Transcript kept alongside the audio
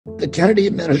the Kennedy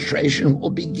administration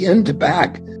will begin to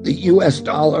back the US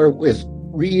dollar with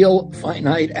real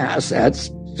finite assets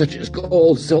such as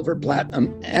gold, silver,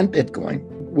 platinum, and Bitcoin,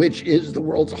 which is the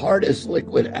world's hardest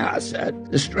liquid asset,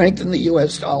 to strengthen the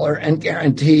US dollar and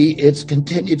guarantee its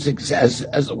continued success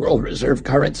as the world reserve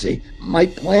currency. My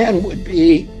plan would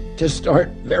be to start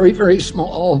very, very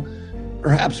small.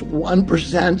 Perhaps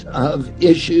 1% of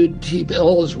issued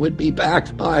T-bills would be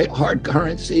backed by hard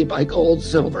currency, by gold,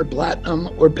 silver, platinum,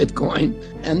 or Bitcoin.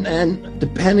 And then,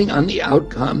 depending on the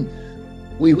outcome,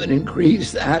 we would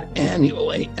increase that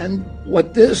annually. And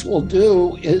what this will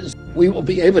do is we will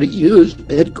be able to use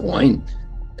Bitcoin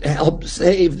to help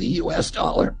save the US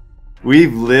dollar.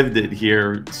 We've lived it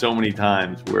here so many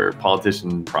times where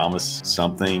politicians promise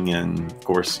something and of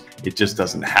course it just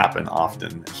doesn't happen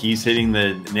often. He's hitting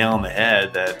the nail on the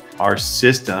head that our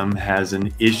system has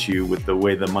an issue with the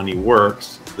way the money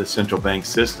works, the central bank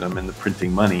system and the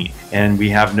printing money, and we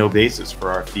have no basis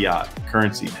for our fiat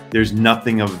currency. There's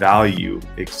nothing of value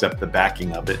except the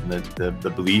backing of it and the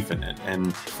belief in it.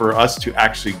 And for us to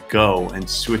actually go and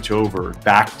switch over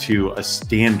back to a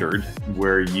standard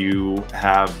where you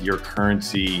have your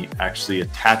currency actually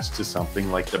attached to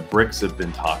something like the BRICS have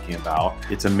been talking about,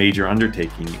 it's a major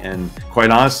undertaking. And quite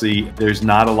honestly, there's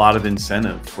not a lot of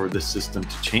incentive for the system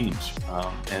to change.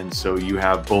 And so you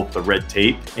have both the red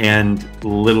tape and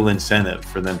little incentive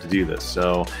for them to do this.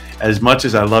 So as much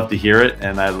as I love to hear it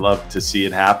and I love to see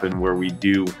it happen where we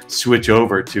do switch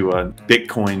over to a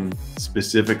Bitcoin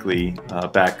specifically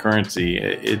backed currency,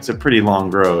 it's a pretty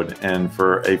long road. And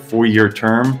for a 4-year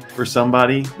term for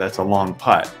somebody, that's a long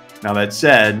putt. Now that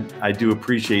said, I do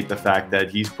appreciate the fact that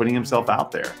he's putting himself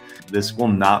out there. This will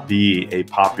not be a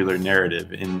popular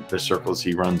narrative in the circles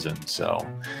he runs in. So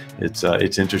it's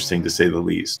interesting to say the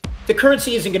least. The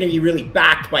currency isn't going to be really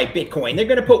backed by Bitcoin. They're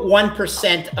going to put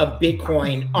 1% of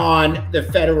Bitcoin on the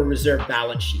Federal Reserve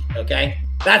balance sheet, okay?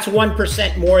 That's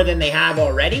 1% more than they have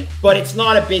already, but it's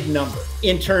not a big number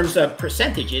in terms of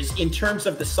percentages. In terms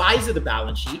of the size of the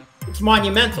balance sheet, it's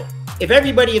monumental. If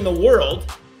everybody in the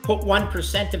world put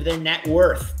 1% of their net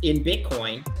worth in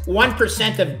Bitcoin,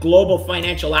 1% of global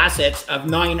financial assets of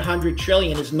 900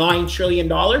 trillion is $9 trillion.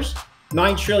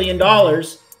 $9 trillion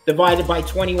divided by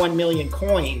 21 million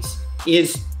coins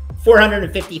is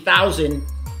 450,000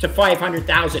 to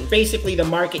 500,000, basically the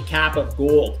market cap of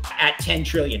gold at 10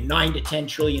 trillion, 9 to 10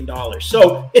 trillion dollars.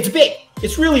 So it's big,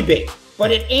 it's really big,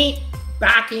 but it ain't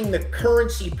backing the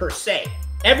currency per se.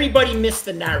 Everybody missed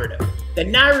the narrative. The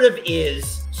narrative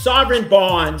is sovereign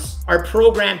bonds are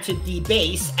programmed to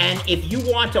debase, and if you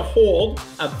want to hold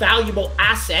a valuable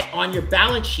asset on your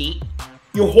balance sheet,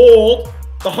 you hold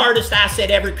the hardest asset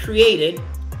ever created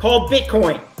called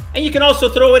Bitcoin. And you can also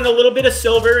throw in a little bit of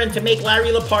silver, and to make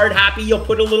Larry Lepard happy, you'll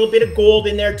put a little bit of gold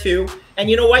in there too. And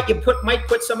you know what? You might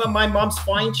put some of my mom's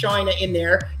fine china in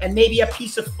there and maybe a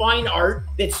piece of fine art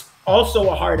that's also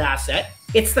a hard asset.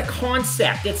 It's the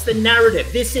concept. It's the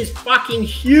narrative. This is fucking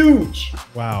huge.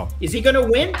 Wow. Is he going to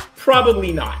win?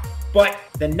 Probably not. But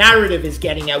the narrative is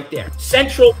getting out there.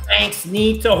 Central banks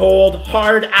need to hold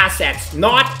hard assets,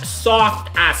 not soft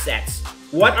assets.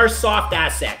 What are soft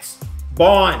assets?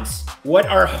 Bonds. What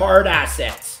are hard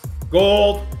assets?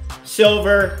 Gold,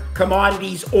 silver,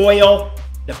 commodities, oil.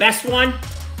 The best one?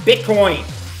 Bitcoin.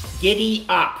 Giddy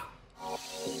up.